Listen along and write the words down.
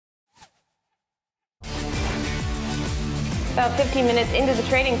About 15 minutes into the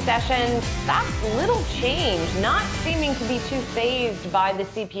trading session, stocks little change, not seeming to be too fazed by the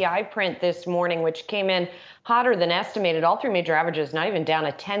CPI print this morning, which came in hotter than estimated. All three major averages not even down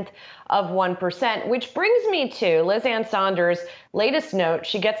 0.1%, which brings me to Ann Sonders' latest note.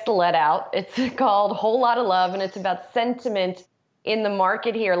 She gets to let out. It's called Whole Lotta Love, and it's about sentiment in the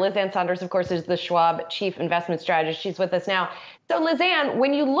market here. Ann Sonders, of course, is the Schwab Chief Investment Strategist. She's with us now. So Ann,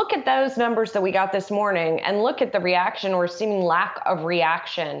 when you look at those numbers that we got this morning and look at the reaction or seeming lack of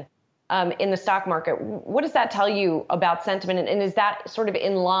reaction in the stock market, what does that tell you about sentiment? And is that sort of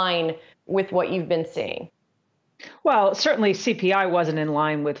in line with what you've been seeing? Well, certainly CPI wasn't in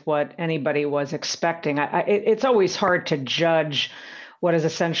line with what anybody was expecting. It's always hard to judge what is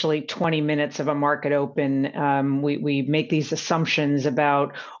essentially 20 minutes of a market open. We make these assumptions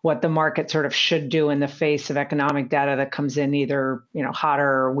about what the market sort of should do in the face of economic data that comes in either hotter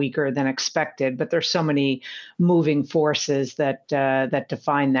or weaker than expected. But there's so many moving forces that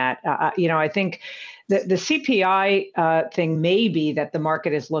define that. I think the CPI thing maybe that the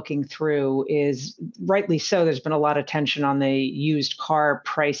market is looking through is rightly so. There's been a lot of tension on the used car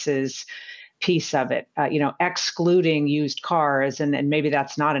prices piece of it, excluding used cars, and maybe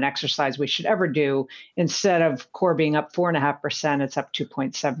that's not an exercise we should ever do. Instead of core being up 4.5%, it's up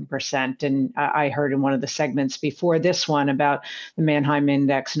 2.7%. And I heard in one of the segments before this one about the Manheim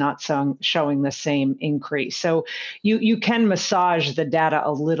Index not showing the same increase. So you can massage the data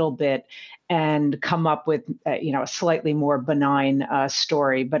a little bit and come up with a slightly more benign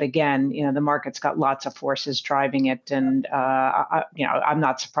story. But again, the market's got lots of forces driving it, and I'm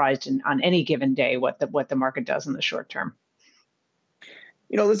not surprised on any given day what the market does in the short term.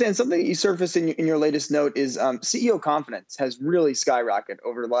 Ann, something that you surfaced in your latest note is CEO confidence has really skyrocketed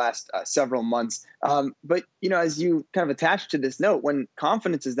over the last several months. But as you kind of attach to this note, when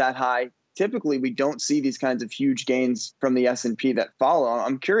confidence is that high, typically we don't see these kinds of huge gains from the S&P that follow.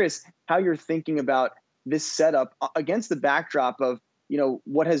 I'm curious how you're thinking about this setup against the backdrop of,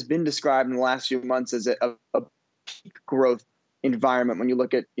 what has been described in the last few months as a peak growth environment when you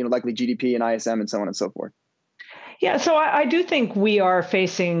look at, likely GDP and ISM and so on and so forth. Yeah, so I do think we are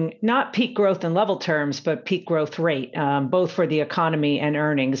facing not peak growth in level terms, but peak growth rate, both for the economy and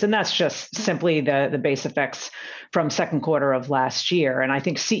earnings. And that's just simply the base effects from second quarter of last year. And I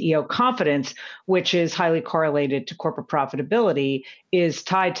think CEO confidence, which is highly correlated to corporate profitability, is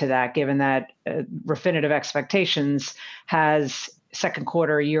tied to that, given that Refinitiv Expectations has second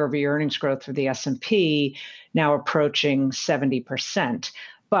quarter year-over-year earnings growth for the S&P now approaching 70%.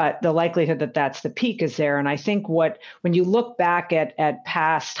 But the likelihood that that's the peak is there. And I think when you look back at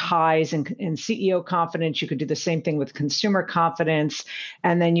past highs in CEO confidence, you could do the same thing with consumer confidence.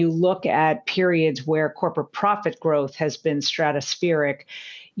 And then you look at periods where corporate profit growth has been stratospheric,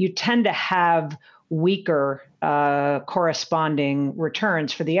 you tend to have weaker corresponding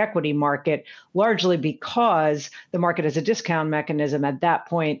returns for the equity market, largely because the market as a discount mechanism at that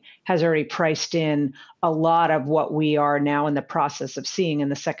point has already priced in a lot of what we are now in the process of seeing in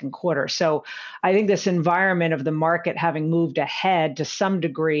the second quarter. So I think this environment of the market having moved ahead to some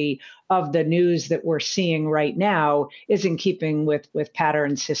degree of the news that we're seeing right now is in keeping with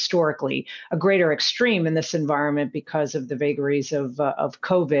patterns historically. A greater extreme in this environment because of the vagaries of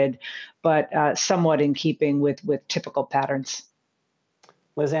COVID, but somewhat in keeping with typical patterns.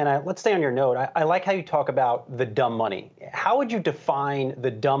 Ann, let's stay on your note. I like how you talk about the dumb money. How would you define the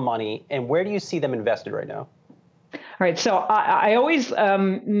dumb money, and where do you see them invested right now? All right. So I always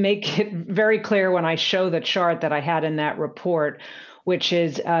make it very clear when I show the chart that I had in that report, which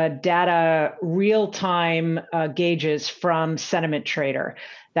is data real-time gauges from Sentiment Trader,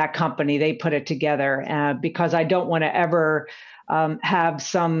 that company. They put it together because I don't want to ever have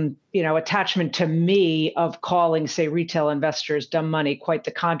some attachment to me of calling, say, retail investors dumb money. Quite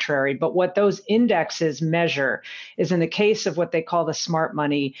the contrary. But what those indexes measure is, in the case of what they call the smart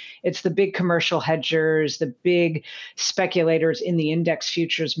money, it's the big commercial hedgers, the big speculators in the index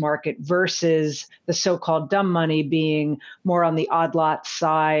futures market versus the so-called dumb money being more on the odd lot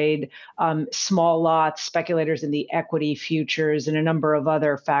side, small lots, speculators in the equity futures, and a number of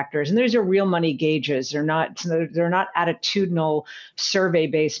other factors. And those are real money gauges. They're not attitudinal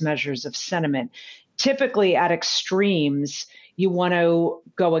survey-based measures of sentiment. Typically at extremes, you want to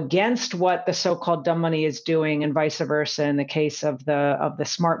go against what the so-called dumb money is doing and vice versa in the case of the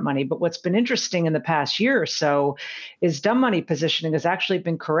smart money. But what's been interesting in the past year or so is dumb money positioning has actually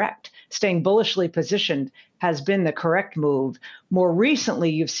been correct. Staying bullishly positioned has been the correct move. More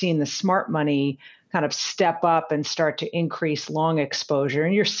recently, you've seen the smart money kind of step up and start to increase long exposure.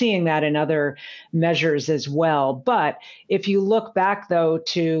 And you're seeing that in other measures as well. But if you look back, though,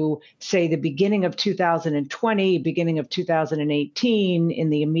 to, say, the beginning of 2020, beginning of 2018, in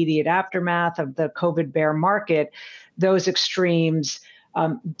the immediate aftermath of the COVID bear market, those extremes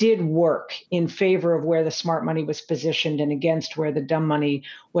did work in favor of where the smart money was positioned and against where the dumb money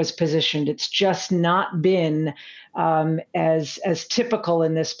was positioned. It's just not been as typical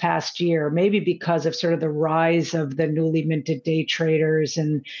in this past year, maybe because of sort of the rise of the newly minted day traders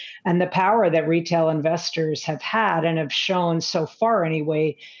and the power that retail investors have had and have shown so far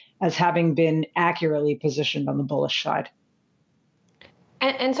anyway as having been accurately positioned on the bullish side.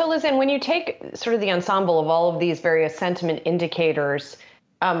 And so, Liz Ann, when you take sort of the ensemble of all of these various sentiment indicators,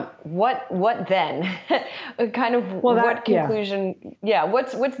 what then? Kind of what conclusion? Yeah,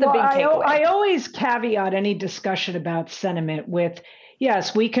 what's the big takeaway? I always caveat any discussion about sentiment with,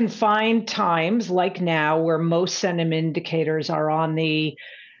 yes, we can find times like now where most sentiment indicators are on the,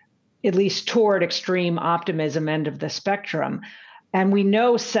 at least toward extreme optimism end of the spectrum. And we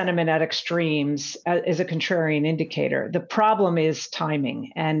know sentiment at extremes is a contrarian indicator. The problem is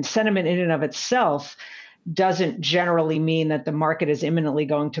timing, and sentiment in and of itself doesn't generally mean that the market is imminently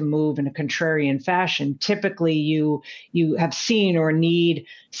going to move in a contrarian fashion. Typically, you have seen or need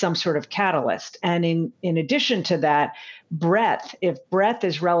some sort of catalyst. And in addition to that, breadth, if breadth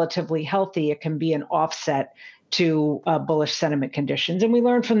is relatively healthy, it can be an offset to bullish sentiment conditions. And we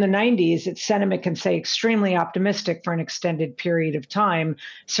learned from the 90s that sentiment can stay extremely optimistic for an extended period of time,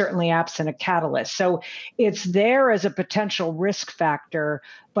 certainly absent a catalyst. So it's there as a potential risk factor,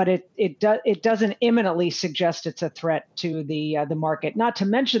 but it doesn't imminently suggest it's a threat to the market. Not to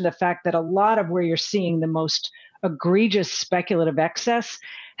mention the fact that a lot of where you're seeing the most egregious speculative excess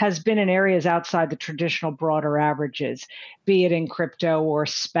has been in areas outside the traditional broader averages, be it in crypto or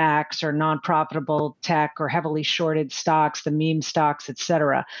SPACs or non-profitable tech or heavily shorted stocks, the meme stocks, et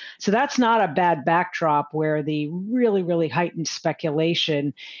cetera. So that's not a bad backdrop where the really, really heightened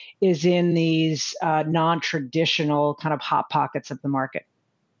speculation is in these non-traditional kind of hot pockets of the market.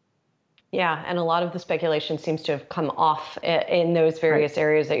 Yeah, and a lot of the speculation seems to have come off in those various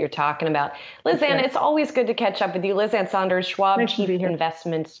areas that you're talking about. Liz Ann, it's always good to catch up with you. Liz Ann Sonders, Schwab Chief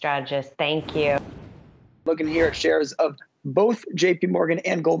Investment Strategist. Thank you. Looking here at shares of both JP Morgan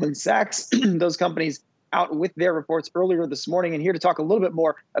and Goldman Sachs, those companies out with their reports earlier this morning. And here to talk a little bit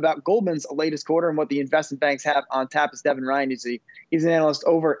more about Goldman's latest quarter and what the investment banks have on tap is Devin Ryan. He's an analyst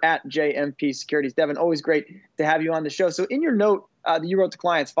over at JMP Securities. Devin, always great to have you on the show. So in your note that you wrote to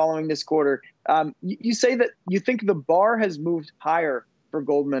clients following this quarter, you say that you think the bar has moved higher for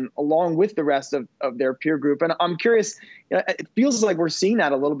Goldman along with the rest of their peer group. And I'm curious, it feels like we're seeing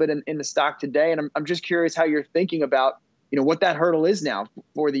that a little bit in the stock today. And I'm just curious how you're thinking about what that hurdle is now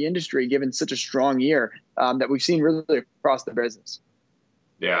for the industry, given such a strong year that we've seen really across the business.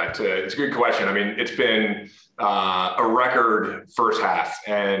 Yeah, it's a good question. I mean, it's been a record first half,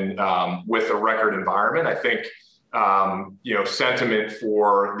 and with a record environment, I think sentiment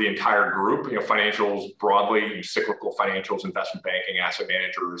for the entire group, financials broadly, cyclical financials, investment banking, asset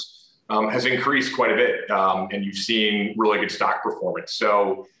managers, has increased quite a bit, and you've seen really good stock performance.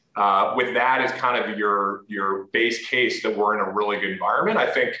 So with that as kind of your base case that we're in a really good environment, I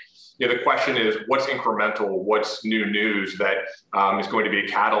think the question is what's incremental, what's new news that is going to be a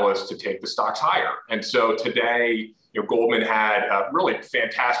catalyst to take the stocks higher. And so today, Goldman had really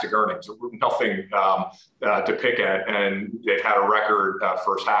fantastic earnings, nothing to pick at, and they've had a record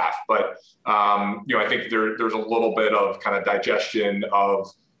first half. But I think there's a little bit of kind of digestion of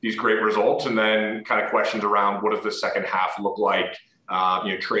these great results, and then kind of questions around what does the second half look like.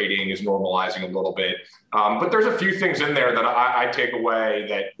 Trading is normalizing a little bit, but there's a few things in there that I take away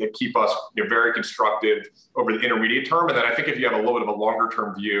that keep us very constructive over the intermediate term. And then I think if you have a little bit of a longer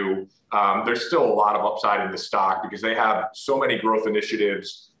term view, there's still a lot of upside in the stock because they have so many growth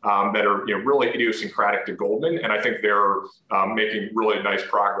initiatives that are really idiosyncratic to Goldman, and I think they're making really nice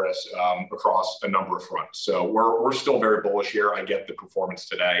progress across a number of fronts. So we're still very bullish here. I get the performance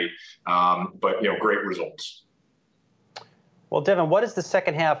today, but great results. Well, Devin, what does the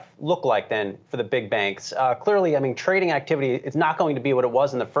second half look like then for the big banks? Clearly, I mean, trading activity is not going to be what it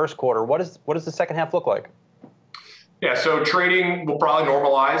was in the first quarter. What does the second half look like? Yeah, so trading will probably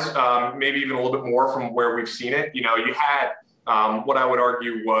normalize, maybe even a little bit more from where we've seen it. You had what I would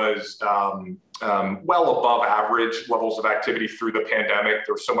argue was well above average levels of activity through the pandemic.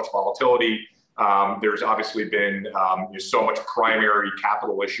 There was so much volatility. There's obviously been so much primary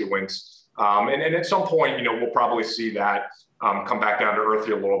capital issuance. And at some point, we'll probably see that come back down to earth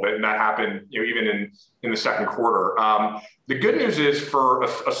here a little bit, and that happened, even in the second quarter. The good news is for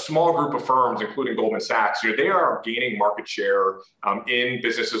a small group of firms, including Goldman Sachs, they are gaining market share in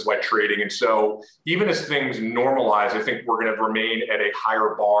businesses like trading, and so even as things normalize, I think we're going to remain at a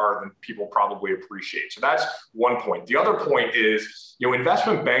higher bar than people probably appreciate. So that's one point. The other point is,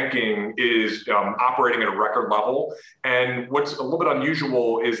 investment banking is operating at a record level, and what's a little bit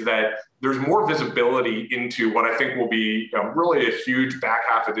unusual is that there's more visibility into what I think will be really a huge back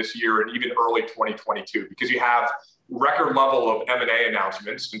half of this year and even early 2022, because you have record level of M&A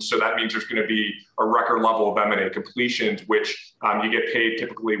announcements. And so that means there's going to be a record level of M&A completions, which you get paid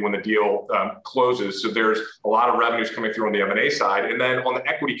typically when the deal closes. So there's a lot of revenues coming through on the M&A side. And then on the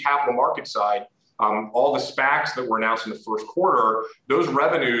equity capital market side, all the SPACs that were announced in the first quarter, those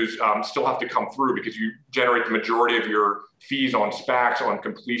revenues still have to come through because you generate the majority of your fees on SPACs on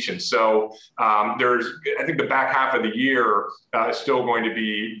completion. So I think the back half of the year is still going to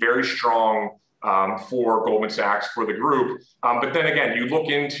be very strong for Goldman Sachs, for the group. But then again, you look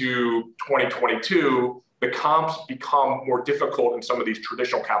into 2022, the comps become more difficult in some of these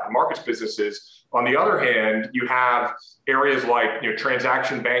traditional capital markets businesses. On the other hand, you have areas like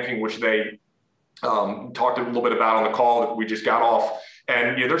transaction banking, which they talked a little bit about on the call that we just got off.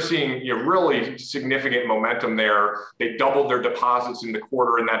 And they're seeing really significant momentum there. They doubled their deposits in the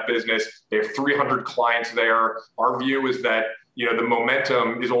quarter in that business. They have 300 clients there. Our view is that the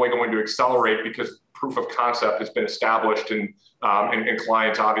momentum is only going to accelerate because proof of concept has been established, and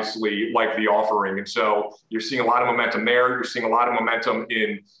clients obviously like the offering. And so you're seeing a lot of momentum there. You're seeing a lot of momentum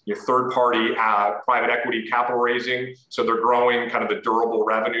in third-party private equity capital raising. So they're growing kind of the durable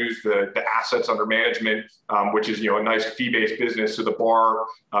revenues, the assets under management, which is a nice fee-based business. So the bar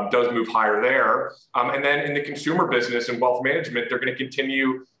does move higher there. And then in the consumer business and wealth management, they're going to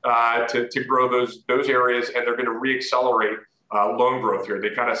continue to grow those areas, and they're going to reaccelerate loan growth here.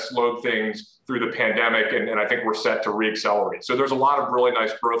 They kind of slowed things through the pandemic, and I think we're set to reaccelerate. So there's a lot of really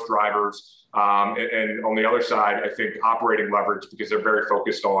nice growth drivers. And on the other side, I think operating leverage, because they're very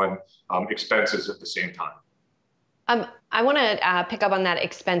focused on expenses at the same time. I want to pick up on that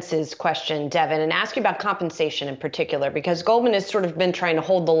expenses question, Devin, and ask you about compensation in particular, because Goldman has sort of been trying to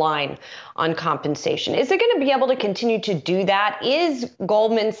hold the line on compensation. Is it going to be able to continue to do that? Is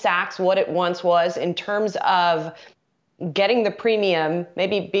Goldman Sachs what it once was in terms of getting the premium,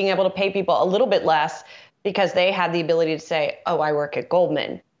 maybe being able to pay people a little bit less because they had the ability to say, oh, I work at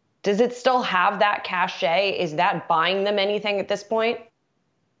Goldman? Does it still have that cachet? Is that buying them anything at this point?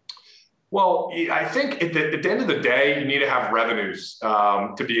 Well, I think at the end of the day, you need to have revenues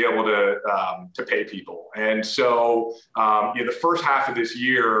to be able to pay people. And so the first half of this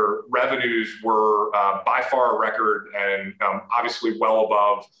year, revenues were by far a record, and obviously well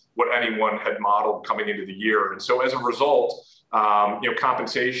above what anyone had modeled coming into the year. And so as a result,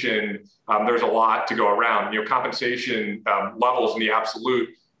 compensation, there's a lot to go around. Compensation levels in the absolute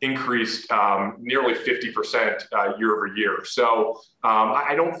increased nearly 50% year over year. So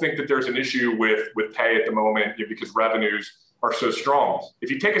I don't think that there's an issue with pay at the moment because revenues are so strong.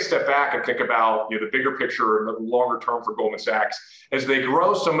 If you take a step back and think about the bigger picture and the longer term for Goldman Sachs, as they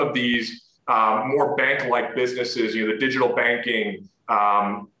grow some of these more bank-like businesses, the digital banking,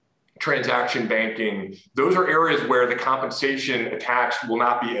 transaction banking, those are areas where the compensation attached will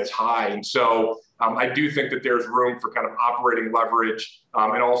not be as high. And so I do think that there's room for kind of operating leverage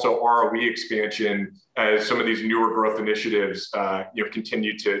and also ROE expansion as some of these newer growth initiatives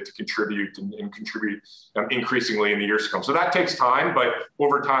continue to contribute and contribute increasingly in the years to come. So that takes time, but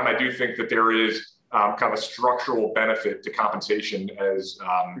over time, I do think that there is kind of a structural benefit to compensation as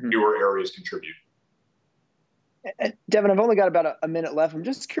newer areas contribute. Devin, I've only got about a minute left. I'm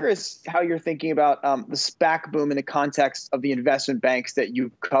just curious how you're thinking about the SPAC boom in the context of the investment banks that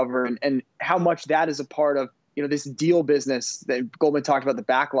you cover, and how much that is a part of this deal business that Goldman talked about, the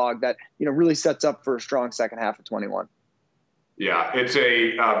backlog that really sets up for a strong second half of 21. Yeah, it's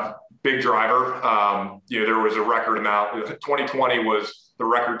a big driver. There was a record amount. 2020 was the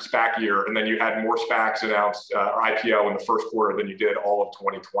record SPAC year, and then you had more SPACs announced or IPO in the first quarter than you did all of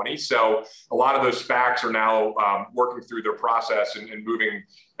 2020. So a lot of those SPACs are now working through their process and moving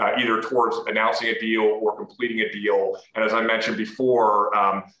either towards announcing a deal or completing a deal. And as I mentioned before,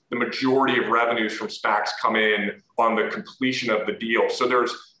 the majority of revenues from SPACs come in on the completion of the deal. So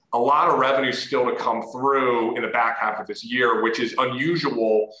there's a lot of revenue still to come through in the back half of this year, which is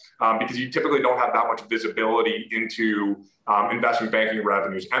unusual because you typically don't have that much visibility into investment banking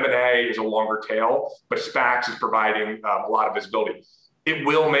revenues. M&A is a longer tail, but SPACs is providing a lot of visibility. It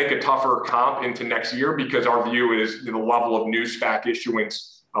will make a tougher comp into next year because our view is the level of new SPAC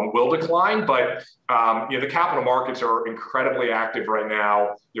issuance will decline. But the capital markets are incredibly active right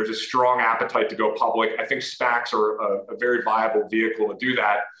now. There's a strong appetite to go public. I think SPACs are a very viable vehicle to do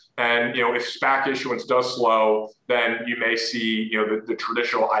that. And if SPAC issuance does slow, then you may see the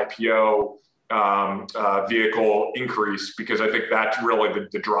traditional IPO vehicle increase, because I think that's really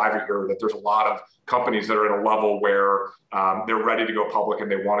the driver here, that there's a lot of companies that are at a level where they're ready to go public and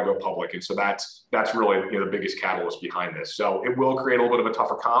they want to go public. And so that's really the biggest catalyst behind this. So it will create a little bit of a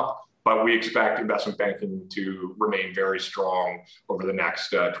tougher comp, but we expect investment banking to remain very strong over the next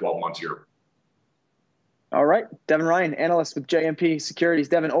 12 months here. All right. Devin Ryan, analyst with JMP Securities.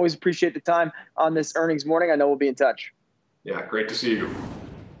 Devin, always appreciate the time on this earnings morning. I know we'll be in touch. Yeah, great to see you.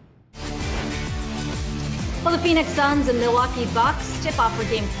 Well, the Phoenix Suns and Milwaukee Bucks tip off for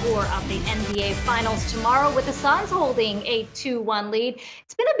Game 4 of the NBA Finals tomorrow, with the Suns holding a 2-1 lead.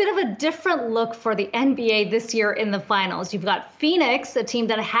 It's been a bit of a different look for the NBA this year in the Finals. You've got Phoenix, a team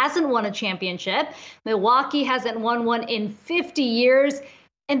that hasn't won a championship. Milwaukee hasn't won one in 50 years.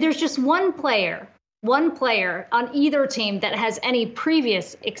 And there's just one player on either team that has any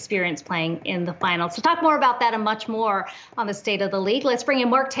previous experience playing in the finals. To talk more about that and much more on the state of the league, let's bring in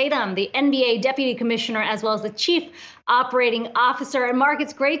Mark Tatum, the NBA Deputy Commissioner, as well as the Chief Operating Officer. And Mark,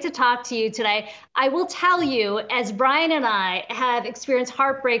 it's great to talk to you today. I will tell you, as Brian and I have experienced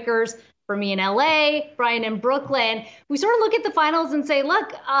heartbreakers, for me in LA, Brian in Brooklyn, we sort of look at the finals and say,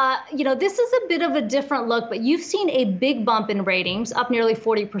 look, this is a bit of a different look, but you've seen a big bump in ratings, up nearly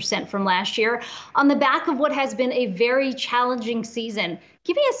 40% from last year, on the back of what has been a very challenging season.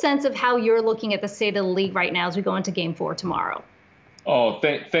 Give me a sense of how you're looking at the state of the league right now as we go into Game 4 tomorrow. Oh,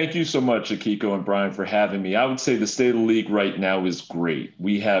 thank you so much, Akiko and Brian, for having me. I would say the state of the league right now is great.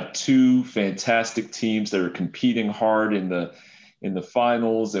 We have two fantastic teams that are competing hard in the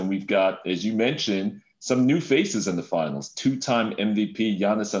finals. And we've got, as you mentioned, some new faces in the finals. Two-time MVP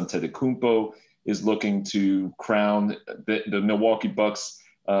Giannis Antetokounmpo is looking to crown the Milwaukee Bucks,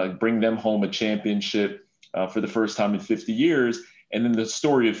 bring them home a championship for the first time in 50 years. And then the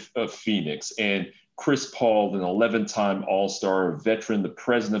story of Phoenix and Chris Paul, an 11-time All-Star, a veteran, the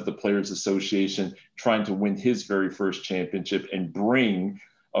president of the Players Association, trying to win his very first championship and bring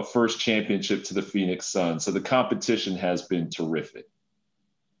a first championship to the Phoenix Suns. So the competition has been terrific.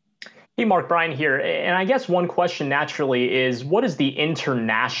 Hey, Mark, Brian here. And I guess one question naturally is, what is the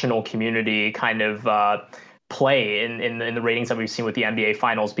international community kind of play in the ratings that we've seen with the NBA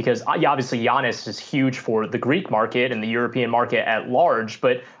Finals? Because obviously Giannis is huge for the Greek market and the European market at large,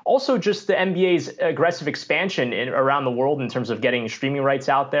 but also just the NBA's aggressive expansion around the world in terms of getting streaming rights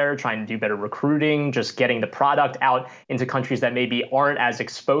out there, trying to do better recruiting, just getting the product out into countries that maybe aren't as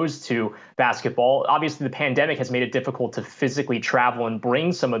exposed to basketball. Obviously, the pandemic has made it difficult to physically travel and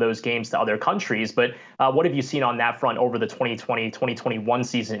bring some of those games to other countries. But what have you seen on that front over the 2020-2021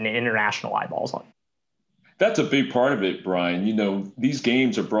 season in international eyeballs on? That's a big part of it, Brian. These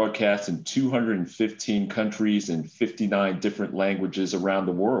games are broadcast in 215 countries and 59 different languages around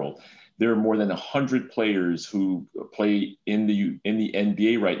the world. There are more than 100 players who play in the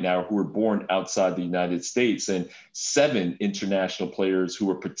NBA right now who are born outside the United States, and 7 international players who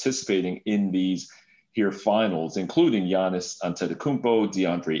are participating in these here finals, including Giannis Antetokounmpo,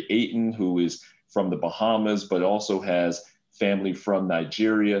 DeAndre Ayton, who is from the Bahamas, but also has family from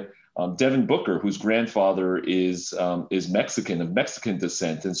Nigeria. Devin Booker, whose grandfather is Mexican, of Mexican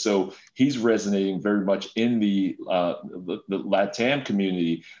descent. And so he's resonating very much in the LATAM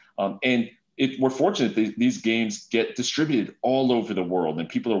community. And we're fortunate that these games get distributed all over the world and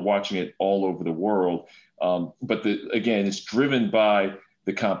people are watching it all over the world. But again, it's driven by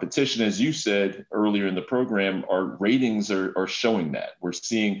the competition. As you said earlier in the program, our ratings are showing that. We're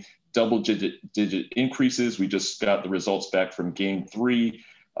seeing double-digit increases. We just got the results back from Game 3.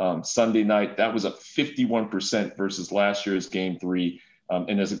 Sunday night, that was up 51% versus last year's Game 3.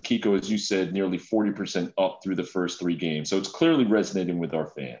 And as Akiko, as you said, nearly 40% up through the first 3 games. So it's clearly resonating with our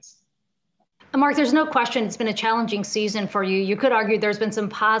fans. Mark, there's no question it's been a challenging season for you. You could argue there's been some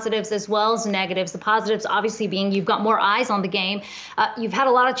positives as well as negatives. The positives obviously being you've got more eyes on the game. You've had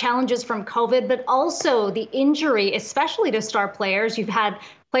a lot of challenges from COVID, but also the injury, especially to star players. You've had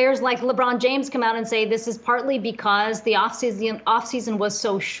players like LeBron James come out and say this is partly because the offseason was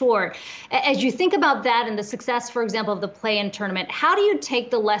so short. As you think about that and the success, for example, of the play-in tournament, how do you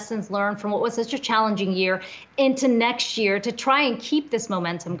take the lessons learned from what was such a challenging year into next year to try and keep this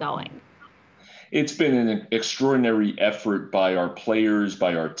momentum going? It's been an extraordinary effort by our players,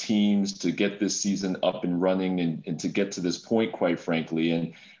 by our teams to get this season up and running and to get to this point, quite frankly.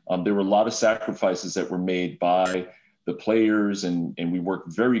 And there were a lot of sacrifices that were made by the players, and we work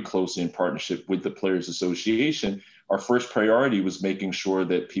very closely in partnership with the Players Association our first priority was making sure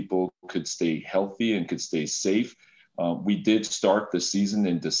that people could stay healthy and could stay safe. We did start the season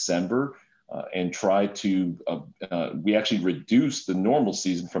in December and try to, we actually reduced the normal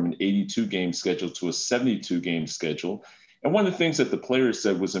season from an 82 game schedule to a 72 game schedule. And one of the things that the players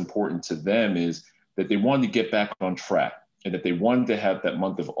said was important to them is that they wanted to get back on track and that they wanted to have that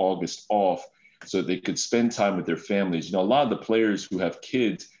month of August off so they could spend time with their families. You know, a lot of the players who have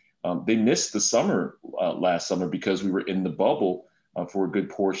kids, they missed the summer last summer because we were in the bubble for a good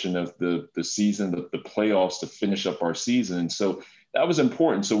portion of the season, the playoffs to finish up our season. And so that was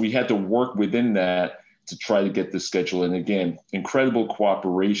important. So we had to work within that to try to get the schedule. And again, incredible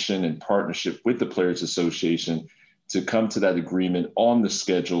cooperation and partnership with the Players Association to come to that agreement on the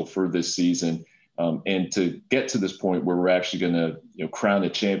schedule for this season, and to get to this point where we're actually going to crown a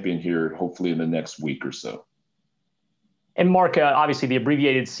champion here, hopefully in the next week or so. And Mark, obviously the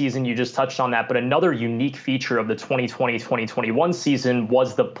abbreviated season, you just touched on that, but another unique feature of the 2020-2021 season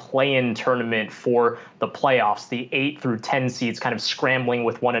was the play-in tournament for the playoffs, the 8 through 10 seeds kind of scrambling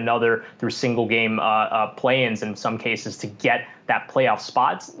with one another through single game play-ins in some cases to get that playoff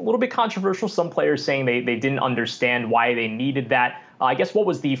spot. It's a little bit controversial. Some players saying they didn't understand why they needed that. I guess what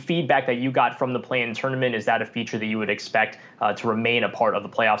was the feedback that you got from the play-in tournament? Is that a feature that you would expect to remain a part of the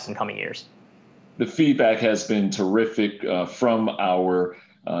playoffs in coming years? The feedback has been terrific from our,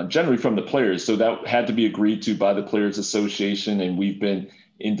 generally from the players. So that had to be agreed to by the Players Association. And we've been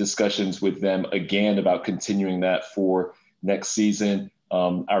in discussions with them again about continuing that for next season.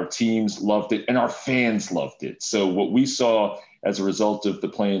 Our teams loved it and our fans loved it. So what we saw as a result of the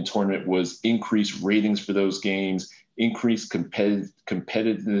play-in tournament was increased ratings for those games, increased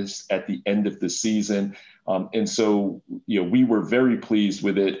competitiveness at the end of the season. And so, we were very pleased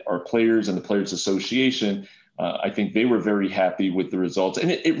with it. Our players and the Players Association, I think they were very happy with the results.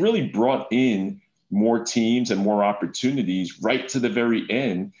 And it really brought in more teams and more opportunities right to the very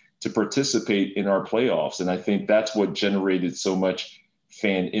end to participate in our playoffs. And I think that's what generated so much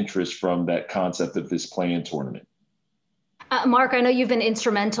fan interest from that concept of this play-in tournament. Mark, I know you've been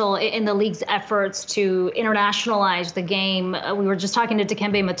instrumental in the league's efforts to internationalize the game. We were just talking to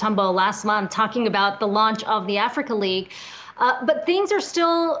Dikembe Mutombo last month, talking about the launch of the Africa League. But things are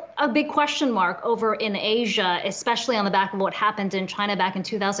still a big question mark over in Asia, especially on the back of what happened in China back in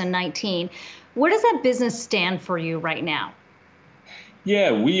 2019. Where does that business stand for you right now?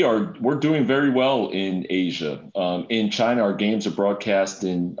 Yeah, we're doing very well in Asia. In China, our games are broadcast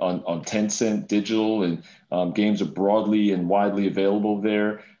on Tencent Digital, and games are broadly and widely available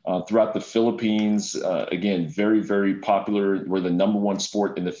there. Throughout the Philippines, again, very, very popular. We're the #1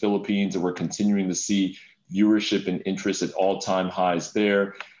 sport in the Philippines, and we're continuing to see viewership and interest at all-time highs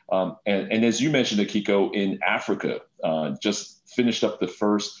there. And as you mentioned, Akiko, in Africa, just finished up the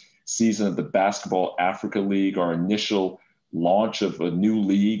first season of the Basketball Africa League, our initial launch of a new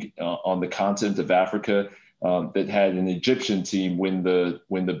league on the continent of Africa that had an Egyptian team win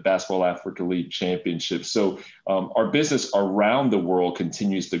the Basketball Africa League championship. So our business around the world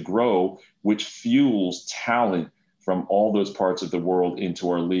continues to grow, which fuels talent from all those parts of the world into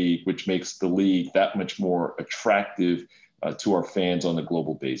our league, which makes the league that much more attractive to our fans on a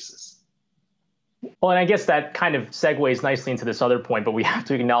global basis. Well, and I guess that kind of segues nicely into this other point, but we have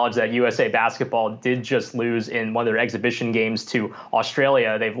to acknowledge that USA Basketball did just lose in one of their exhibition games to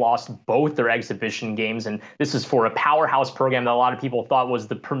Australia. They've lost both their exhibition games, and this is for a powerhouse program that a lot of people thought was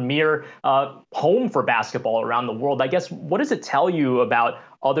the premier home for basketball around the world. I guess, what does it tell you about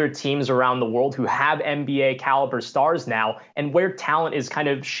other teams around the world who have NBA caliber stars now, and where talent is kind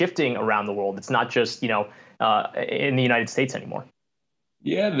of shifting around the world? It's not just, in the United States anymore.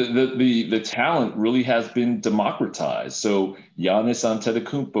 Yeah, the talent really has been democratized. So Giannis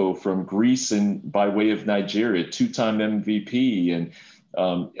Antetokounmpo from Greece and by way of Nigeria, 2-time MVP, and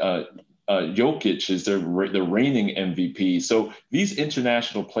Jokic is the reigning MVP. So these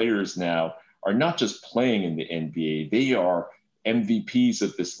international players now are not just playing in the NBA; they are MVPs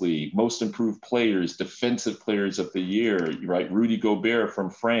of this league, most improved players, defensive players of the year, right? Rudy Gobert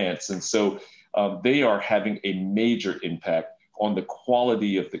from France, and so they are having a major impact on the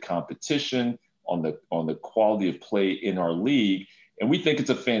quality of the competition, on the quality of play in our league. And we think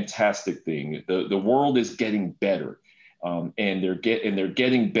it's a fantastic thing. The world is getting better, and they're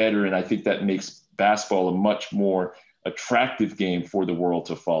getting better. And I think that makes basketball a much more attractive game for the world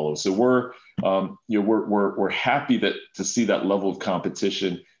to follow. So we're happy to see that level of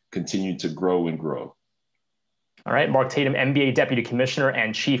competition continue to grow and grow. All right, Mark Tatum, NBA Deputy Commissioner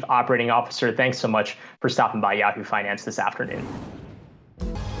and Chief Operating Officer, thanks so much for stopping by Yahoo Finance this afternoon.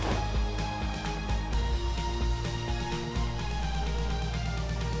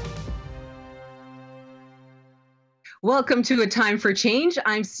 Welcome to A Time for Change.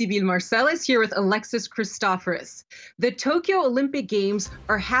 I'm Sibile Marcellus here with Alexis Christoforous. The Tokyo Olympic Games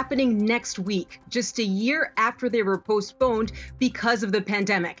are happening next week, just a year after they were postponed because of the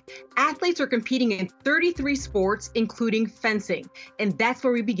pandemic. Athletes are competing in 33 sports, including fencing, and that's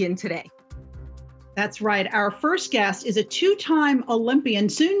where we begin today. That's right. Our first guest is a two-time Olympian,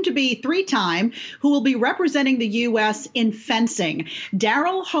 soon to be three-time, who will be representing the U.S. in fencing.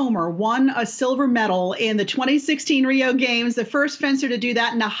 Daryl Homer won a silver medal in the 2016 Rio Games, the first fencer to do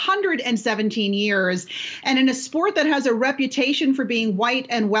that in 117 years. And in a sport that has a reputation for being white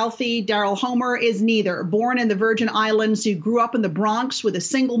and wealthy, Daryl Homer is neither. Born in the Virgin Islands, who grew up in the Bronx with a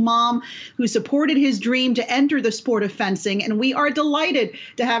single mom who supported his dream to enter the sport of fencing. And we are delighted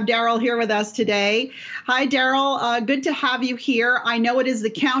to have Daryl here with us today. Hi, Daryl. Good to have you here. I know it is the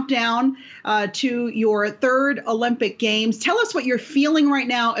countdown to your third Olympic Games. Tell us what you're feeling right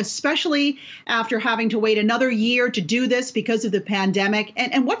now, especially after having to wait another year to do this because of the pandemic.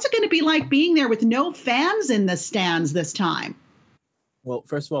 And what's it going to be like being there with no fans in the stands this time? Well,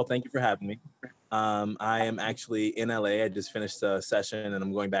 first of all, thank you for having me. I am actually in LA. I just finished a session and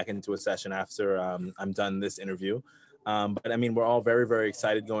I'm going back into a session after I'm done this interview. But I mean, we're all very, very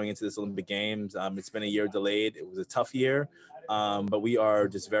excited going into this Olympic Games. It's been a year delayed. It was a tough year, but we are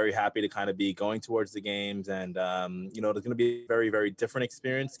just very happy to kind of be going towards the Games. And, you know, it's going to be a very, very different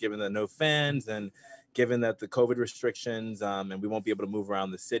experience given that no fans and given that the COVID restrictions and we won't be able to move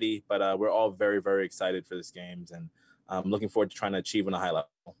around the city. But we're all very, very excited for this Games and looking forward to trying to achieve on a high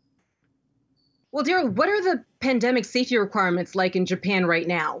level. Well, Daryl, what are the pandemic safety requirements like in Japan right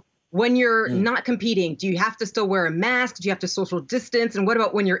now? When you're not competing, do you have to still wear a mask? Do you have to social distance? And what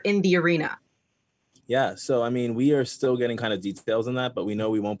about when you're in the arena? Yeah, so I mean, we are still getting kind of details on that, but we know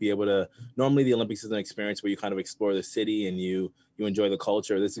we won't be able to. Normally, the Olympics is an experience where you kind of explore the city and you enjoy the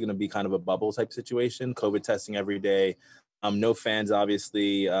culture. This is going to be kind of a bubble type situation. COVID testing every day. No fans,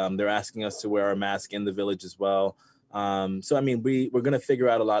 obviously. They're asking us to wear our mask in the village as well. So, I mean, we're going to figure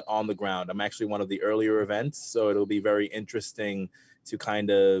out a lot on the ground. I'm actually one of the earlier events, so it'll be very interesting to kind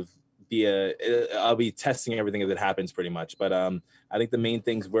of I'll be testing everything as it happens pretty much. But I think the main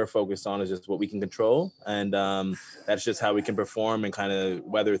things we're focused on is just what we can control. And that's just how we can perform and kind of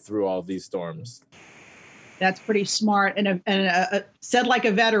weather through all of these storms. That's pretty smart and said like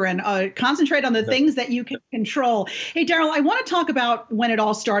a veteran. Concentrate on the things that you can control. Hey, Daryl, I want to talk about when it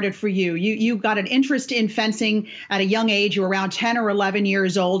all started for you. You got an interest in fencing at a young age. You were around 10 or 11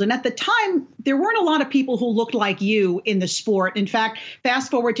 years old. And at the time, there weren't a lot of people who looked like you in the sport. In fact,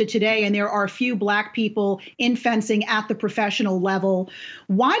 fast forward to today, and there are few Black people in fencing at the professional level.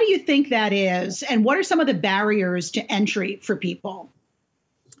 Why do you think that is? And what are some of the barriers to entry for people?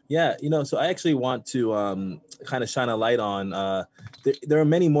 Yeah, you know, so I actually want to kind of shine a light on, there are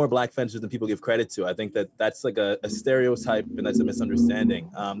many more Black fencers than people give credit to. I think that that's like a stereotype and that's a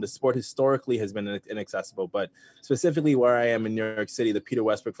misunderstanding. The sport historically has been inaccessible, but specifically where I am in New York City, the Peter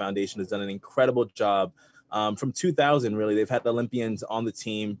Westbrook Foundation has done an incredible job. From 2000, really, they've had Olympians on the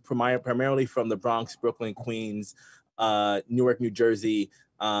team, primarily from the Bronx, Brooklyn, Queens, Newark, New Jersey,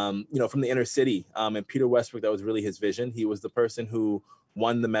 you know, from the inner city. And Peter Westbrook, that was really his vision. He was the person who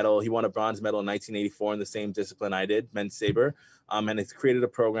won the medal. He won a bronze medal in 1984 in the same discipline I did, men's saber. And it's created a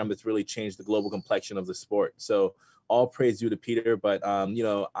program that's really changed the global complexion of the sport. So all praise due to Peter. But, you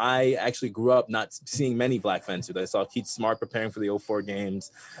know, I actually grew up not seeing many Black fencers. I saw Keith Smart preparing for the 04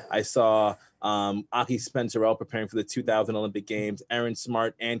 Games. I saw Aki Spencerell preparing for the 2000 Olympic Games, Aaron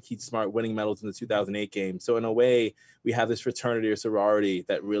Smart and Keith Smart winning medals in the 2008 Games. So in a way, we have this fraternity or sorority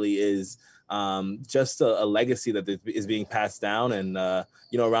that really is just a legacy that is being passed down. And,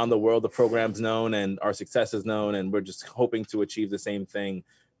 you know, around the world, the program's known and our success is known. And we're just hoping to achieve the same thing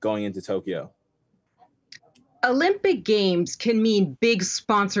going into Tokyo. Olympic Games can mean big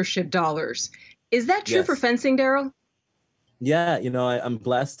sponsorship dollars. Is that true for fencing, Daryl? Yeah, you know, I'm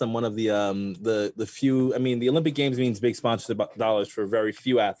blessed. I'm one of the few. I mean, the Olympic Games means big sponsorship dollars for very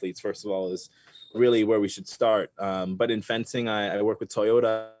few athletes. First of all, is really where we should start. But in fencing, I work with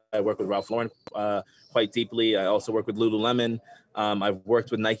Toyota. I work with Ralph Lauren quite deeply. I also work with Lululemon. I've worked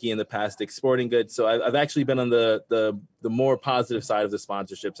with Nike in the past, exporting goods. So I've actually been on the more positive side of the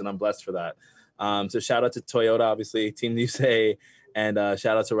sponsorships, and I'm blessed for that. So shout out to Toyota, obviously, Team USA, and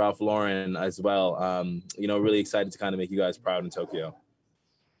shout out to Ralph Lauren as well. You know, really excited to kind of make you guys proud in Tokyo.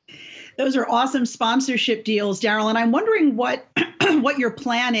 Those are awesome sponsorship deals, Daryl. And I'm wondering what your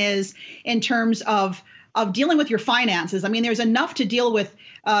plan is in terms of of dealing with your finances. I mean, there's enough to deal with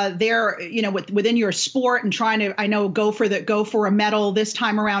within your sport and trying to, I know, go for a medal this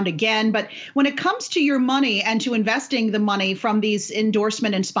time around again. But when it comes to your money and to investing the money from these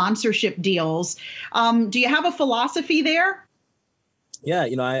endorsement and sponsorship deals, do you have a philosophy there? Yeah,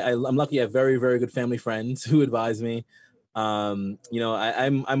 I'm lucky I have very, very good family friends who advise me. I'm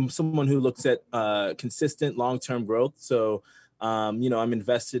someone who looks at consistent long-term growth. So, I'm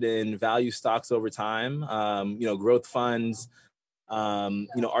invested in value stocks over time, growth funds.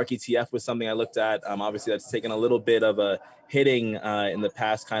 ARK ETF was something I looked at. Obviously, that's taken a little bit of a hitting in the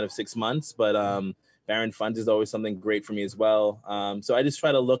past kind of 6 months, but Barron Funds is always something great for me as well. So I just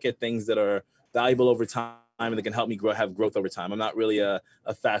try to look at things that are valuable over time and that can help me have growth over time. I'm not really a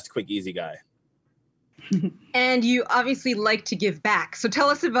fast, quick, easy guy. And you obviously like to give back. So tell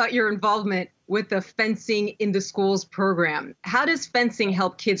us about your involvement with the Fencing in the Schools program. How does fencing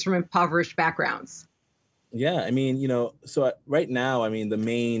help kids from impoverished backgrounds? Yeah, so right now, the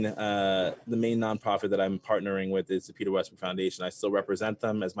main nonprofit that I'm partnering with is the Peter Westbrook Foundation. I still represent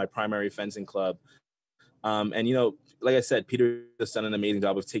them as my primary fencing club. Like I said, Peter has done an amazing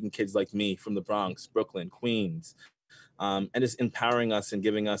job of taking kids like me from the Bronx, Brooklyn, Queens, and just empowering us and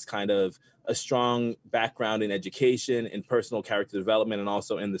giving us kind of a strong background in education, in personal character development, and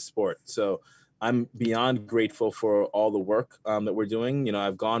also in the sport. So I'm beyond grateful for all the work that we're doing.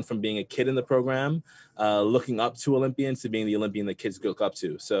 I've gone from being a kid in the program, looking up to Olympians, to being the Olympian that kids look up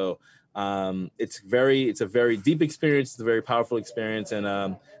to. So it's a very deep experience. It's a very powerful experience. And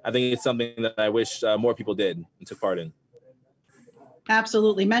I think it's something that I wish more people did and took part in.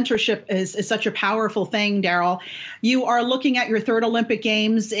 Absolutely. Mentorship is such a powerful thing, Daryl. You are looking at your third Olympic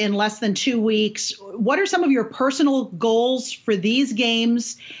Games in less than 2 weeks. What are some of your personal goals for these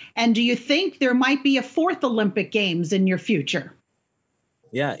games? And do you think there might be a fourth Olympic Games in your future?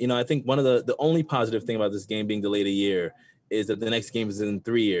 Yeah, I think one of the only positive thing about this game being delayed a year is that the next game is in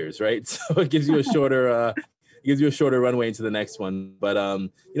 3 years, right? So it gives you a shorter runway into the next one. But as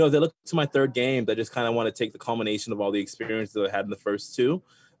I look to my third game, I just kind of want to take the culmination of all the experience that I had in the first two,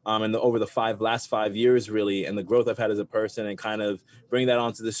 and over the last 5 years, really, and the growth I've had as a person, and kind of bring that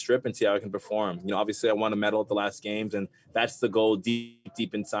onto the strip and see how I can perform. Obviously I won a medal at the last games, and that's the goal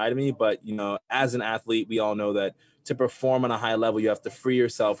deep inside of me. But as an athlete, we all know that to perform on a high level, you have to free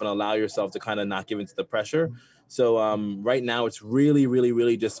yourself and allow yourself to kind of not give into the pressure. So right now, it's really, really,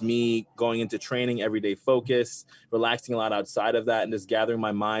 really just me going into training, everyday focus, relaxing a lot outside of that, and just gathering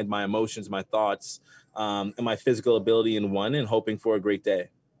my mind, my emotions, my thoughts, and my physical ability in one, and hoping for a great day.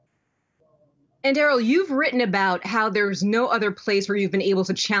 And Daryl, you've written about how there's no other place where you've been able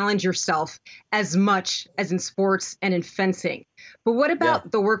to challenge yourself as much as in sports and in fencing. But what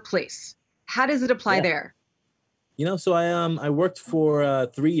about the workplace? How does it apply there? So I worked for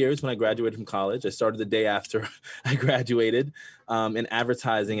 3 years when I graduated from college. I started the day after I graduated in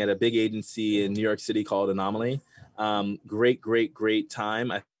advertising at a big agency in New York City called Anomaly. Great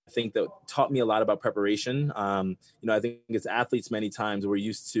time. I think that taught me a lot about preparation. I think as athletes, many times we're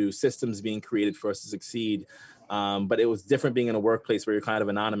used to systems being created for us to succeed. But it was different being in a workplace where you're kind of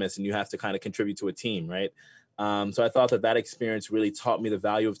anonymous and you have to kind of contribute to a team, right? So I thought that experience really taught me the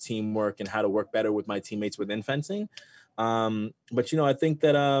value of teamwork and how to work better with my teammates within fencing. But I think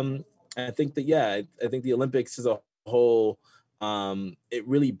that the Olympics as a whole, it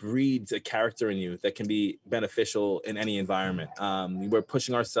really breeds a character in you that can be beneficial in any environment. We're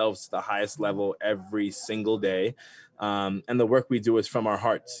pushing ourselves to the highest level every single day. And the work we do is from our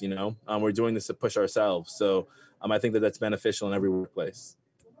hearts, we're doing this to push ourselves. So I think that that's beneficial in every workplace.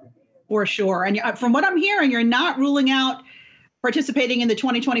 For sure. And from what I'm hearing, you're not ruling out participating in the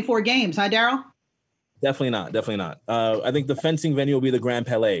 2024 games, huh, Daryl? Definitely not. I think the fencing venue will be the Grand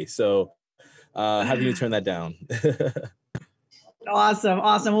Palais. So how can you turn that down? Awesome.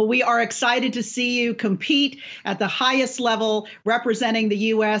 Well, we are excited to see you compete at the highest level, representing the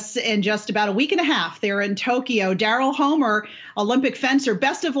U.S. in just about a week and a half there in Tokyo. Daryl Homer, Olympic fencer,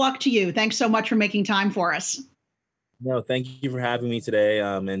 best of luck to you. Thanks so much for making time for us. No, thank you for having me today,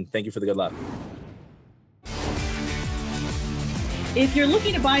 and thank you for the good luck. If you're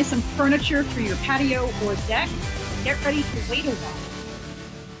looking to buy some furniture for your patio or deck, get ready to wait a while.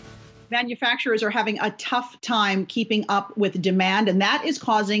 Manufacturers are having a tough time keeping up with demand, and that is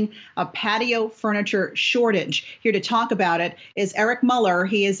causing a patio furniture shortage. Here to talk about it is Eric Muller.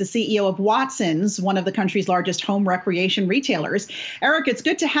 He is the CEO of Watson's, one of the country's largest home recreation retailers. Eric, it's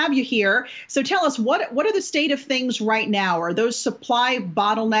good to have you here. So tell us, what are the state of things right now? Are those supply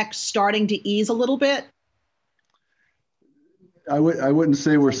bottlenecks starting to ease a little bit? I wouldn't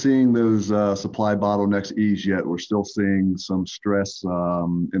say we're seeing those supply bottlenecks ease yet. We're still seeing some stress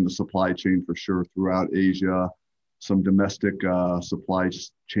in the supply chain for sure throughout Asia, some domestic supply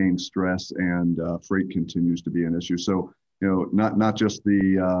chain stress, and freight continues to be an issue. So, not just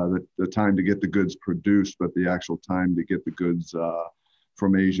the time to get the goods produced, but the actual time to get the goods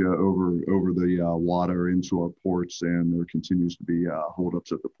from Asia over the water into our ports, and there continues to be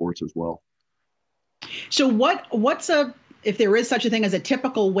holdups at the ports as well. So if there is such a thing as a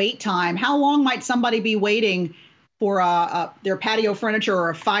typical wait time, how long might somebody be waiting for their patio furniture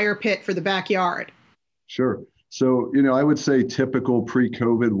or a fire pit for the backyard? Sure. So, I would say typical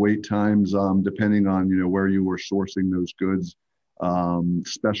pre-COVID wait times, depending on, where you were sourcing those goods,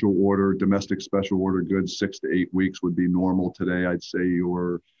 domestic special order goods, 6 to 8 weeks would be normal today. I'd say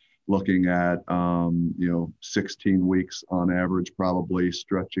you're looking at, 16 weeks on average, probably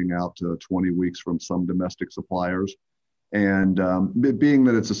stretching out to 20 weeks from some domestic suppliers. And being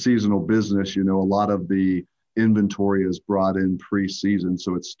that it's a seasonal business, a lot of the inventory is brought in pre-season.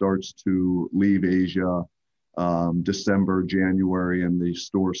 So it starts to leave Asia December, January, and the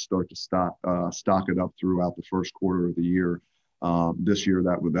stores start to stock it up throughout the first quarter of the year. This year,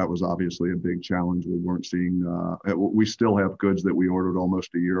 that was obviously a big challenge. We weren't seeing. We still have goods that we ordered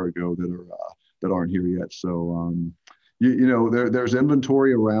almost a year ago that aren't here yet. So there's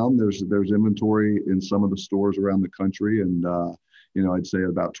inventory around. There's inventory in some of the stores around the country, and I'd say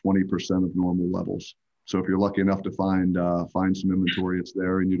about 20% of normal levels. So if you're lucky enough to find some inventory, it's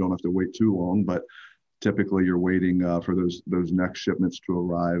there, and you don't have to wait too long. But typically, you're waiting for those next shipments to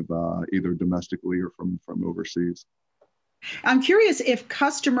arrive either domestically or from overseas. I'm curious if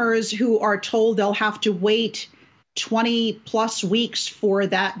customers who are told they'll have to wait 20 plus weeks for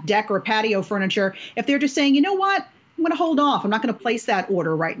that deck or patio furniture, if they're just saying, you know what, I'm going to hold off. I'm not going to place that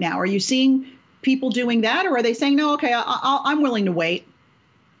order right now. Are you seeing people doing that, or are they saying, no, okay, I'm willing to wait?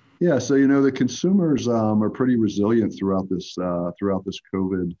 Yeah, so the consumers are pretty resilient throughout this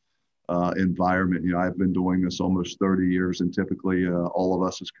COVID environment. I've been doing this almost 30 years, and typically all of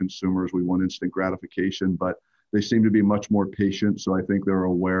us as consumers, we want instant gratification, but they seem to be much more patient. So I think they're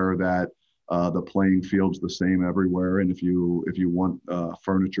aware that the playing field's the same everywhere. And if you want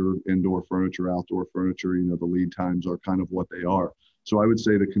furniture, indoor furniture, outdoor furniture, the lead times are kind of what they are. So I would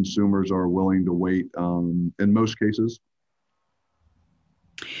say the consumers are willing to wait in most cases.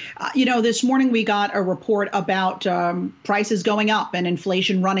 This morning we got a report about prices going up and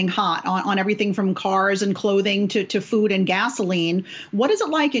inflation running hot on everything from cars and clothing to food and gasoline. What is it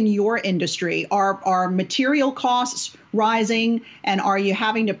like in your industry? Are material costs rising, and are you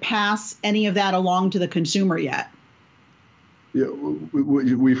having to pass any of that along to the consumer yet? Yeah,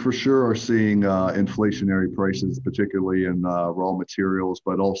 we for sure are seeing inflationary prices, particularly in raw materials,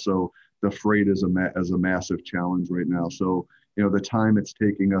 but also the freight is a massive challenge right now. So the time it's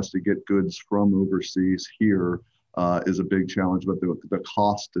taking us to get goods from overseas here is a big challenge, but the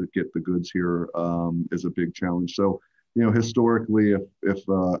cost to get the goods here is a big challenge. So, historically, if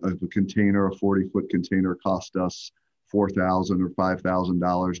a container, a 40-foot container cost us $4,000 or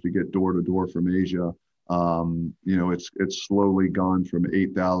 $5,000 to get door to door from Asia, it's slowly gone from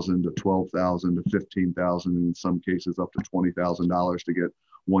 $8,000 to $12,000 to $15,000, and in some cases up to $20,000 to get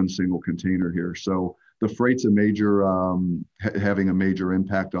one single container here. So the freight's having a major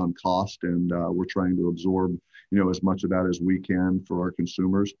impact on cost, and we're trying to absorb, as much of that as we can for our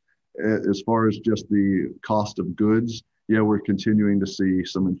consumers. As far as just the cost of goods, yeah, we're continuing to see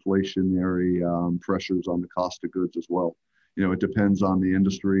some inflationary pressures on the cost of goods as well. It depends on the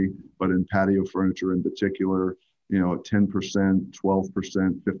industry, but in patio furniture in particular, 10%,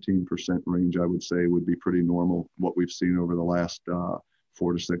 12%, 15% range, I would say would be pretty normal, what we've seen over the last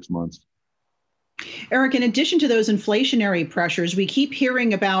 4 to 6 months. Eric, in addition to those inflationary pressures, we keep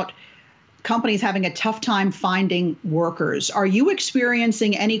hearing about companies having a tough time finding workers. Are you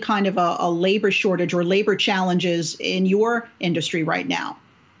experiencing any kind of a labor shortage or labor challenges in your industry right now?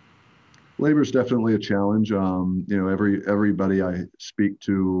 Labor is definitely a challenge. Everybody I speak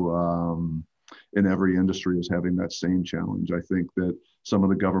to in every industry is having that same challenge. I think that some of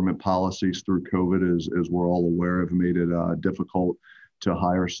the government policies through COVID, as we're all aware, have made it difficult to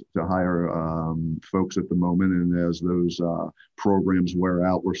hire folks at the moment. And as those programs wear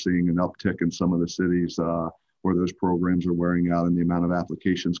out, we're seeing an uptick in some of the cities where those programs are wearing out and the amount of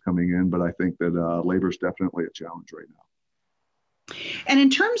applications coming in. But I think that labor is definitely a challenge right now. And in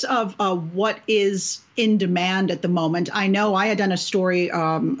terms of what is in demand at the moment, I know I had done a story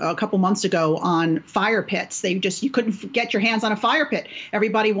a couple months ago on fire pits. You couldn't get your hands on a fire pit.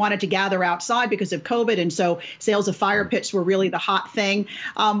 Everybody wanted to gather outside because of COVID, and so sales of fire pits were really the hot thing.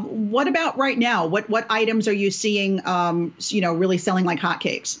 What about right now? What items are you seeing, really selling like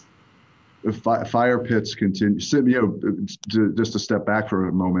hotcakes? Fire pits continue. Just to step back for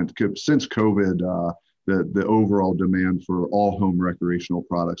a moment, since COVID, the overall demand for all home recreational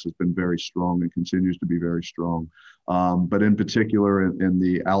products has been very strong and continues to be very strong. But in particular, in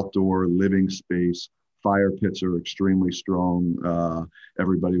the outdoor living space, fire pits are extremely strong.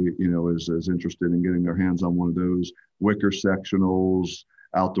 Everybody, is interested in getting their hands on one of those. Wicker sectionals,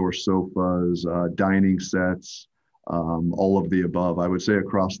 outdoor sofas, dining sets, all of the above. I would say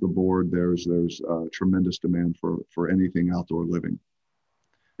across the board, there's tremendous demand for anything outdoor living.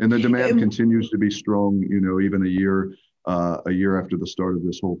 And the demand continues to be strong, even a year after the start of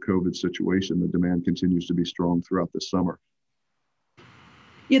this whole COVID situation, the demand continues to be strong throughout the summer.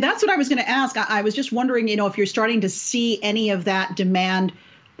 Yeah, that's what I was going to ask. I was just wondering, if you're starting to see any of that demand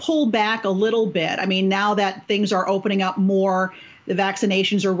pull back a little bit. I mean, now that things are opening up more, the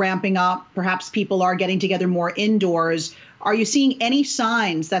vaccinations are ramping up, perhaps people are getting together more indoors. Are you seeing any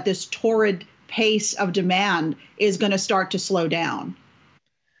signs that this torrid pace of demand is going to start to slow down?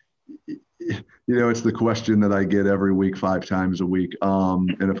 It's the question that I get every week, 5 times a week.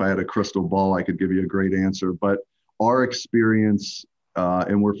 And if I had a crystal ball, I could give you a great answer. But our experience,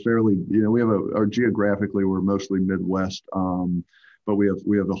 and we're fairly, geographically, we're mostly Midwest, but we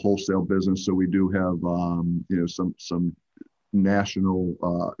have a wholesale business, so we do have, some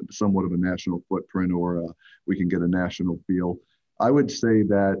national, somewhat of a national footprint, or we can get a national feel. I would say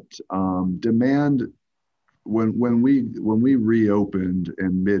that demand, when we reopened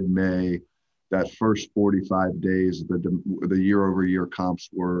in mid-May, that first 45 days, the year-over-year comps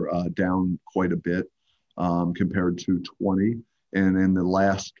were down quite a bit compared to 20. And in the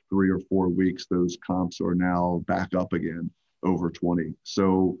last 3 or 4 weeks, those comps are now back up again over 20.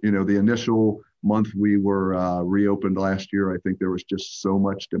 So, the initial month we were reopened last year, I think there was just so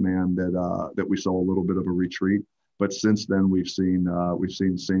much demand that we saw a little bit of a retreat. But since then, we've seen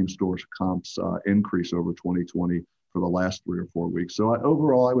same store comps increase over 2020 for the last 3 or 4 weeks. So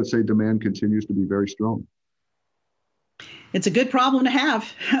overall, I would say demand continues to be very strong. It's a good problem to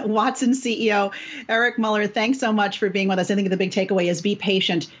have. Watson CEO Eric Muller, thanks so much for being with us. I think the big takeaway is be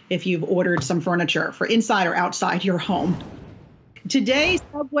patient if you've ordered some furniture for inside or outside your home. Today,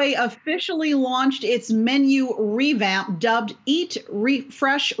 Subway officially launched its menu revamp dubbed Eat,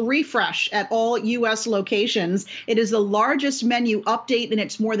 Refresh at all U.S. locations. It is the largest menu update in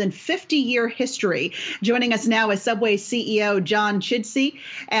its more than 50-year history. Joining us now is Subway CEO John Chidsey,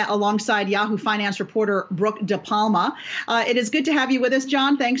 alongside Yahoo Finance reporter Brooke DePalma. It is good to have you with us,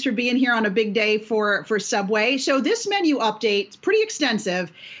 John. Thanks for being here on a big day for Subway. So this menu update is pretty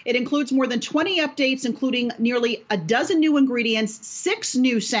extensive. It includes more than 20 updates, including nearly a dozen new ingredients, 6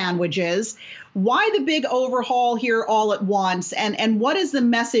 new sandwiches. Why the big overhaul here all at once? And what is the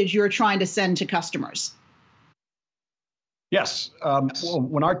message you're trying to send to customers? Yes. Well,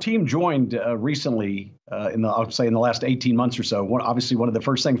 when our team joined recently, in the last 18 months or so, obviously one of the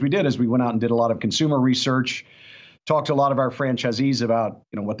first things we did is we went out and did a lot of consumer research, talked to a lot of our franchisees about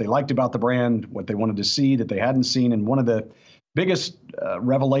what they liked about the brand, what they wanted to see that they hadn't seen. And one of the biggest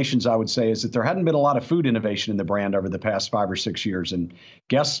revelations, I would say, is that there hadn't been a lot of food innovation in the brand over the past 5 or 6 years. And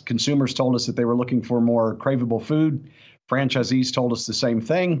consumers told us that they were looking for more craveable food. Franchisees told us the same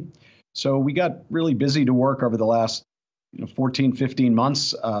thing. So we got really busy to work over the last 14, 15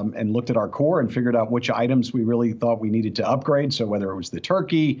 months and looked at our core and figured out which items we really thought we needed to upgrade. So whether it was the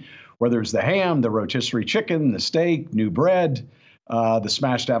turkey, whether it was the ham, the rotisserie chicken, the steak, new bread, the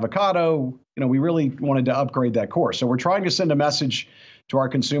smashed avocado, we really wanted to upgrade that core. So we're trying to send a message to our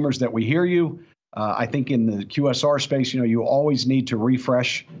consumers that we hear you. I think in the QSR space, you always need to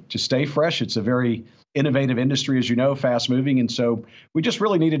refresh to stay fresh. It's a very innovative industry, as you know, fast moving. And so we just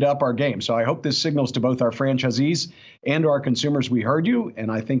really needed to up our game. So I hope this signals to both our franchisees and our consumers we heard you.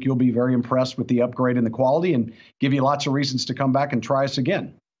 And I think you'll be very impressed with the upgrade and the quality and give you lots of reasons to come back and try us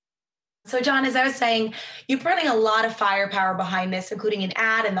again. So, John, as I was saying, you're putting a lot of firepower behind this, including an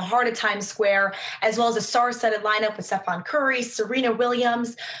ad in the heart of Times Square, as well as a star-studded lineup with Stephon Curry, Serena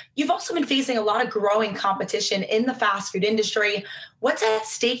Williams. You've also been facing a lot of growing competition in the fast food industry. What's at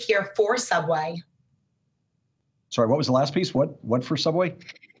stake here for Subway? Sorry, what was the last piece? What for Subway?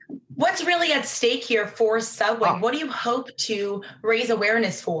 What's really at stake here for Subway? What do you hope to raise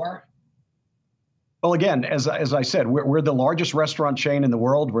awareness for? Well, again, as I said, we're the largest restaurant chain in the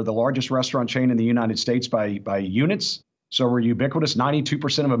world. We're the largest restaurant chain in the United States by units. So we're ubiquitous.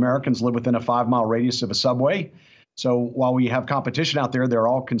 92% of Americans live within a 5-mile radius of a Subway. So while we have competition out there, they're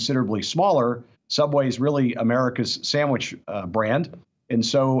all considerably smaller. Subway is really America's sandwich brand. And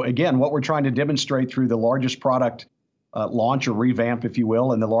so, again, what we're trying to demonstrate through the largest product launch or revamp, if you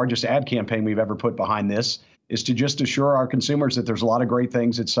will, and the largest ad campaign we've ever put behind this is to just assure our consumers that there's a lot of great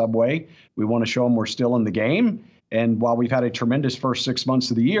things at Subway. We want to show them we're still in the game. And while we've had a tremendous first 6 months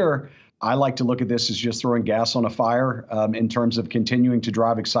of the year, I like to look at this as just throwing gas on a fire in terms of continuing to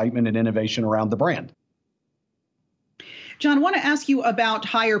drive excitement and innovation around the brand. John, I want to ask you about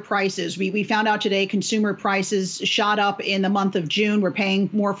higher prices. We found out today consumer prices shot up in the month of June. We're paying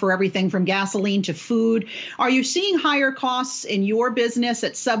more for everything from gasoline to food. Are you seeing higher costs in your business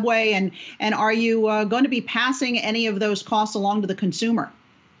at Subway? And are you going to be passing any of those costs along to the consumer?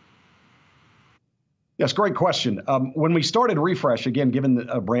 Yes, great question. When we started Refresh, again, given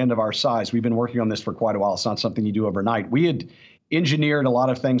a brand of our size, we've been working on this for quite a while. It's not something you do overnight. We had engineered a lot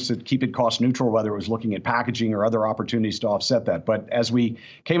of things to keep it cost neutral, whether it was looking at packaging or other opportunities to offset that. But as we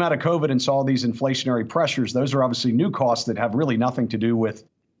came out of COVID and saw these inflationary pressures, those are obviously new costs that have really nothing to do with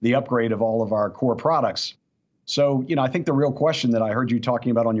the upgrade of all of our core products. So, I think the real question that I heard you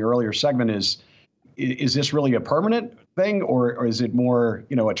talking about on your earlier segment is this really a permanent thing or is it more,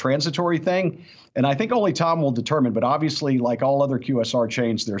 a transitory thing? And I think only time will determine. But obviously, like all other QSR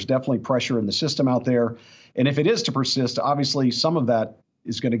chains, there's definitely pressure in the system out there. And if it is to persist, obviously some of that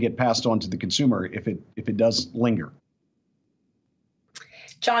is going to get passed on to the consumer if it does linger.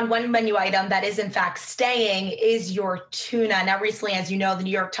 John, one menu item that is in fact staying is your tuna. Now, recently, as you know, the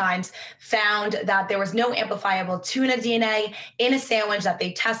New York Times found that there was no amplifiable tuna DNA in a sandwich that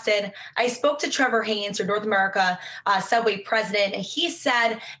they tested. I spoke to Trevor Haynes, your North America Subway president, and he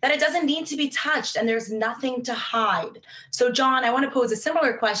said that it doesn't need to be touched and there's nothing to hide. So, John, I want to pose a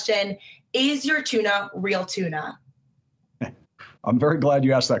similar question. Is your tuna real tuna? I'm very glad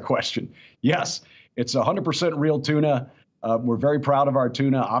you asked that question. Yes, it's 100% real tuna. We're very proud of our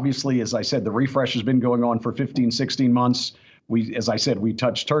tuna. Obviously, as I said, the refresh has been going on for 15, 16 months. As I said, we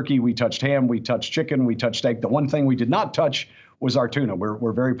touched turkey, we touched ham, we touched chicken, we touched steak. The one thing we did not touch was our tuna.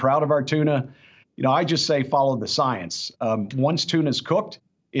 We're very proud of our tuna. I just say follow the science. Once tuna's cooked,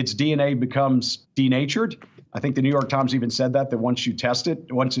 its DNA becomes denatured. I think the New York Times even said that once you test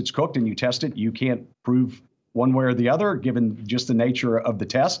it, once it's cooked and you test it, you can't prove one way or the other, given just the nature of the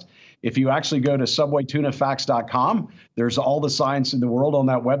test. If you actually go to subwaytunafacts.com, there's all the science in the world on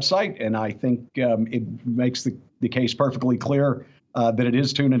that website. And I think it makes the case perfectly clear that it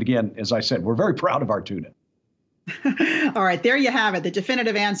is tuna. And again, as I said, we're very proud of our tuna. All right, there you have it, the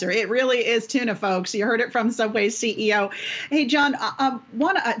definitive answer. It really is tuna, folks. You heard it from Subway's CEO. Hey, John,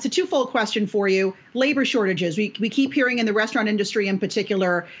 it's a twofold question for you. Labor shortages. We keep hearing in the restaurant industry in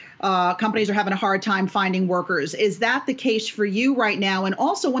particular, companies are having a hard time finding workers. Is that the case for you right now? And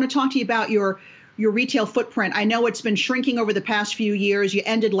also want to talk to you about your retail footprint. I know it's been shrinking over the past few years. You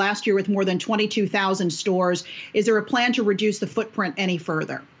ended last year with more than 22,000 stores. Is there a plan to reduce the footprint any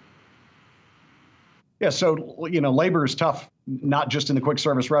further? Yeah, so labor is tough, not just in the quick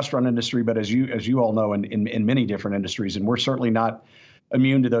service restaurant industry, but as you all know, in many different industries, and we're certainly not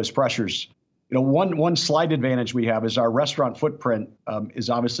immune to those pressures. One slight advantage we have is our restaurant footprint is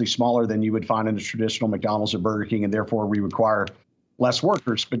obviously smaller than you would find in a traditional McDonald's or Burger King, and therefore we require less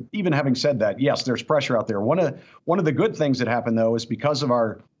workers. But even having said that, yes, there's pressure out there. One of the good things that happened though is because of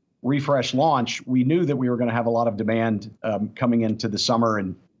our refresh launch, we knew that we were going to have a lot of demand coming into the summer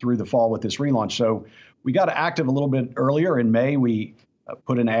and through the fall with this relaunch. So we got active a little bit earlier in May. We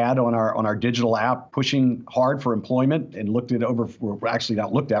put an ad on our digital app pushing hard for employment and received over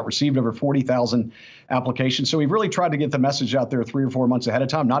 40,000 applications. So we've really tried to get the message out there 3 or 4 months ahead of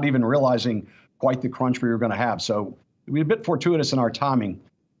time, not even realizing quite the crunch we were going to have. So we were a bit fortuitous in our timing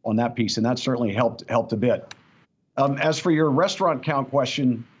on that piece, and that certainly helped a bit. As for your restaurant count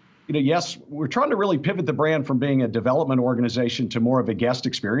question, yes, we're trying to really pivot the brand from being a development organization to more of a guest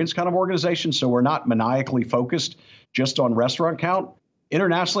experience kind of organization. So we're not maniacally focused just on restaurant count.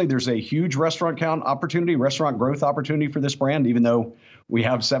 Internationally, there's a huge restaurant growth opportunity for this brand. Even though we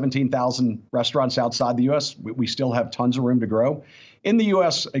have 17,000 restaurants outside the U.S., we still have tons of room to grow. In the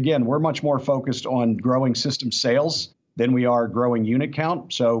U.S., again, we're much more focused on growing system sales than we are growing unit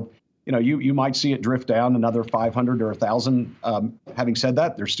count. So you might see it drift down another 500 or 1,000. Having said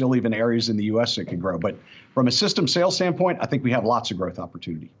that, there's still even areas in the U.S. that can grow. But from a system sales standpoint, I think we have lots of growth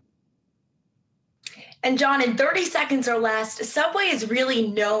opportunity. And John, in 30 seconds or less, Subway is really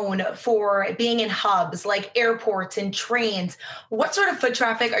known for being in hubs like airports and trains. What sort of foot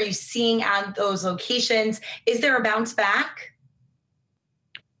traffic are you seeing at those locations? Is there a bounce back?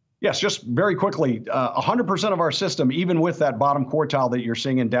 Yes, just very quickly, 100% of our system, even with that bottom quartile that you're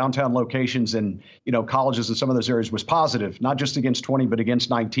seeing in downtown locations and colleges in some of those areas, was positive, not just against 20, but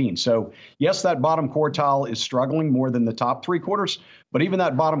against 19. So yes, that bottom quartile is struggling more than the top three quarters, but even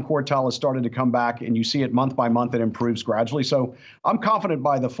that bottom quartile has started to come back, and you see it month by month. It improves gradually. So I'm confident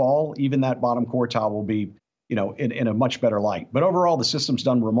by the fall, even that bottom quartile will be, in a much better light. But overall, the system's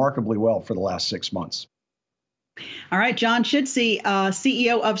done remarkably well for the last 6 months. All right, John Chidsey,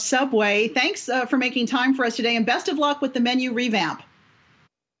 CEO of Subway. Thanks for making time for us today, and best of luck with the menu revamp.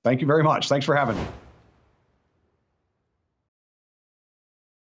 Thank you very much. Thanks for having me.